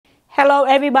Hello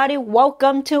everybody,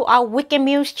 welcome to our Wicked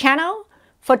Meals channel.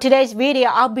 For today's video,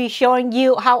 I'll be showing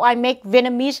you how I make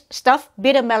Vietnamese stuffed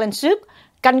bitter melon soup,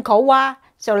 Canh Khổ Qua.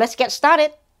 So let's get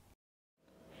started.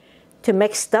 To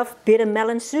make stuffed bitter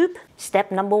melon soup,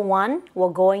 step number 1, we're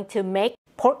going to make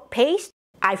pork paste.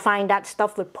 I find that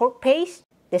stuffed with pork paste,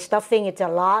 the stuffing is a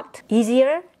lot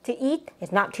easier to eat.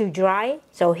 It's not too dry.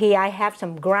 So here I have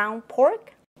some ground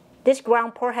pork. This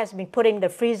ground pork has been put in the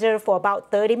freezer for about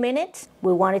 30 minutes.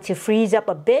 We want it to freeze up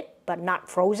a bit, but not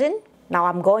frozen. Now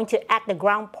I'm going to add the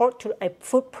ground pork to a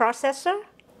food processor.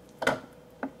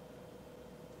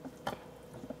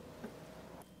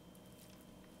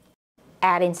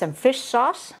 Add in some fish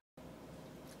sauce.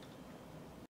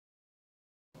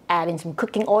 Add in some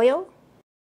cooking oil.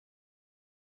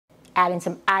 Add in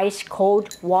some ice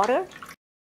cold water.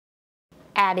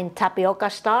 Add in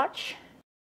tapioca starch.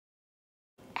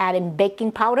 Add in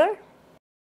baking powder.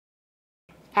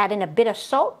 Add in a bit of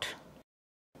salt.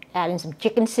 Add in some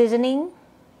chicken seasoning.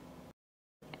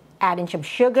 Add in some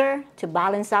sugar to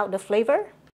balance out the flavor.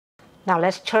 Now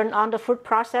let's turn on the food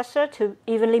processor to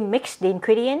evenly mix the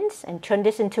ingredients and turn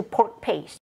this into pork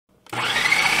paste.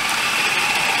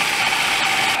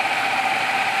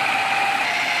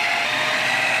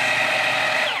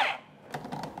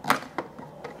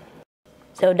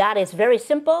 So that is very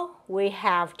simple. We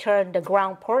have turned the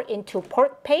ground pork into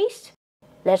pork paste.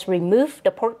 Let's remove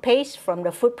the pork paste from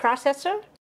the food processor.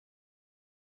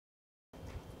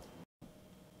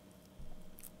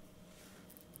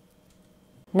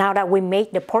 Now that we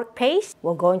made the pork paste,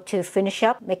 we're going to finish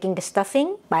up making the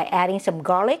stuffing by adding some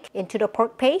garlic into the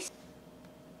pork paste.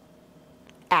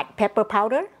 Add pepper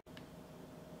powder.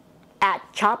 Add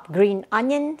chopped green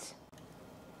onions.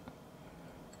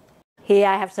 Here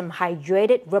I have some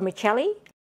hydrated vermicelli.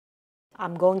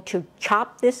 I'm going to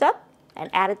chop this up and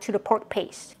add it to the pork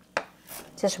paste.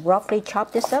 Just roughly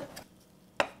chop this up.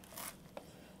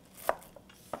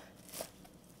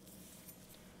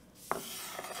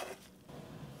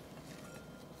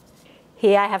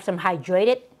 Here I have some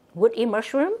hydrated woody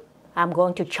mushroom. I'm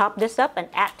going to chop this up and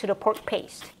add to the pork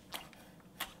paste.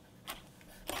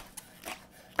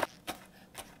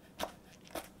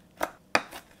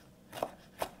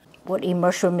 Woody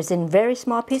mushroom is in very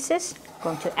small pieces. I'm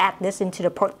going to add this into the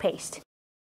pork paste.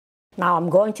 Now I'm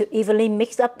going to evenly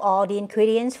mix up all the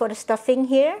ingredients for the stuffing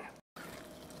here.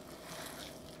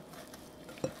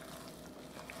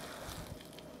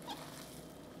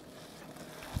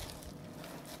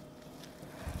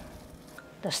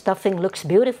 The stuffing looks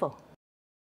beautiful.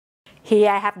 Here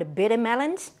I have the bitter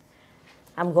melons.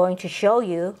 I'm going to show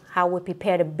you how we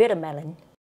prepare the bitter melon.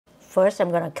 First, I'm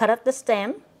going to cut up the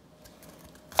stem.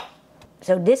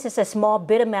 So this is a small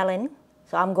bitter melon.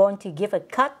 So I'm going to give a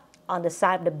cut on the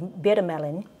side of the bitter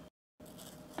melon.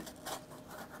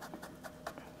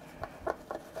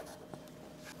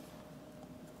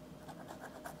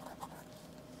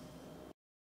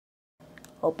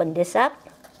 Open this up.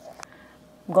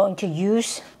 I'm going to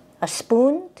use a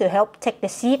spoon to help take the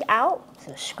seed out.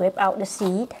 So scrape out the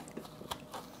seed.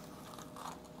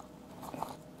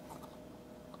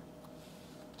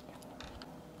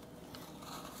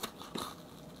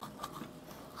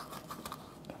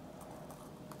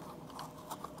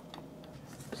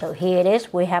 So here it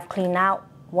is. We have cleaned out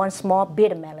one small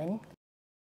bitter melon.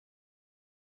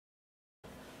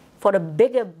 For the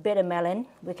bigger bitter melon,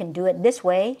 we can do it this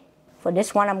way. For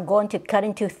this one, I'm going to cut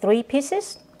into 3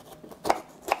 pieces.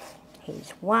 Here's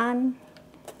 1,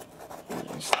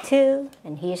 here's 2,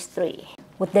 and here's 3.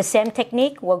 With the same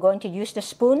technique, we're going to use the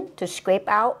spoon to scrape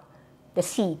out the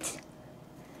seeds.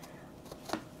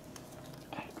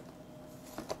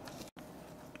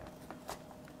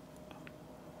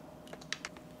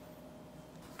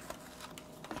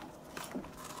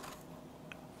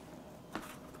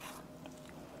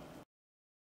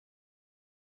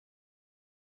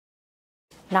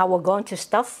 Now we're going to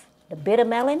stuff the bitter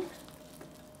melon.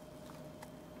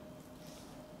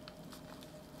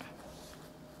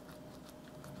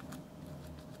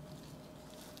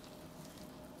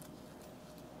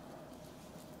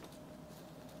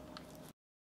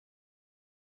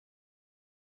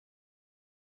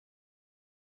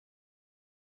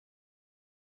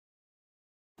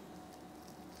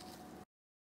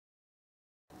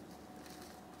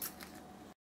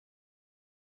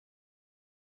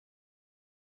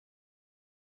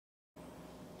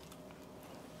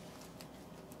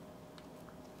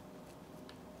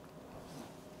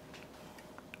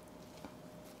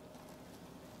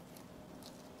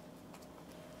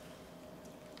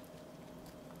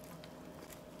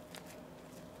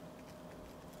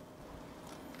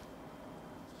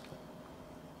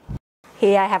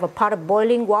 Here I have a pot of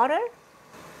boiling water.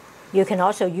 You can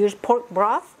also use pork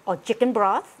broth or chicken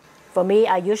broth. For me,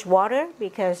 I use water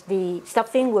because the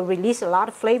stuffing will release a lot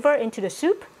of flavor into the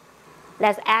soup.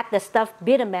 Let's add the stuffed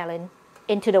bitter melon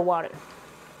into the water.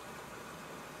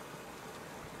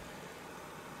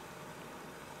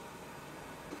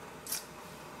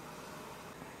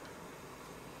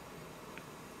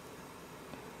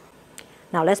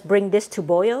 Now let's bring this to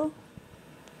boil.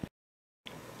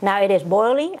 Now it is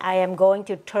boiling. I am going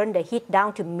to turn the heat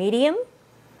down to medium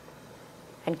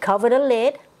and cover the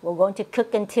lid. We're going to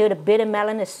cook until the bitter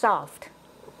melon is soft.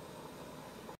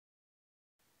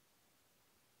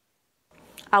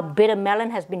 Our bitter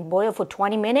melon has been boiled for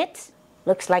 20 minutes.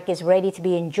 Looks like it's ready to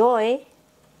be enjoyed.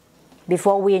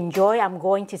 Before we enjoy, I'm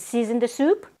going to season the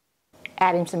soup.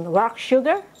 Add in some rock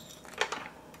sugar.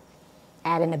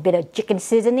 Add in a bit of chicken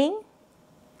seasoning.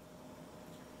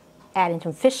 Add in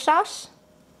some fish sauce.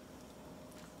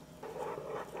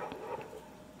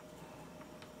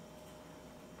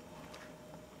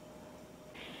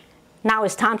 Now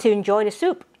it's time to enjoy the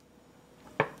soup.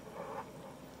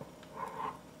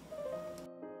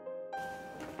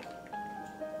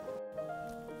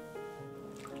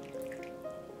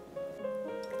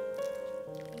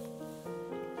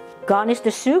 Garnish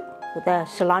the soup with a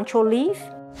cilantro leaf.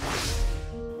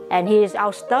 And here's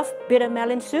our stuffed bitter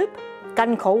melon soup,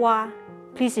 Canh Khổ Qua.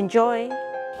 Please enjoy.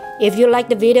 If you like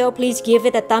the video, please give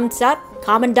it a thumbs up,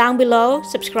 comment down below,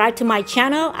 subscribe to my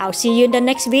channel. I'll see you in the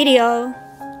next video.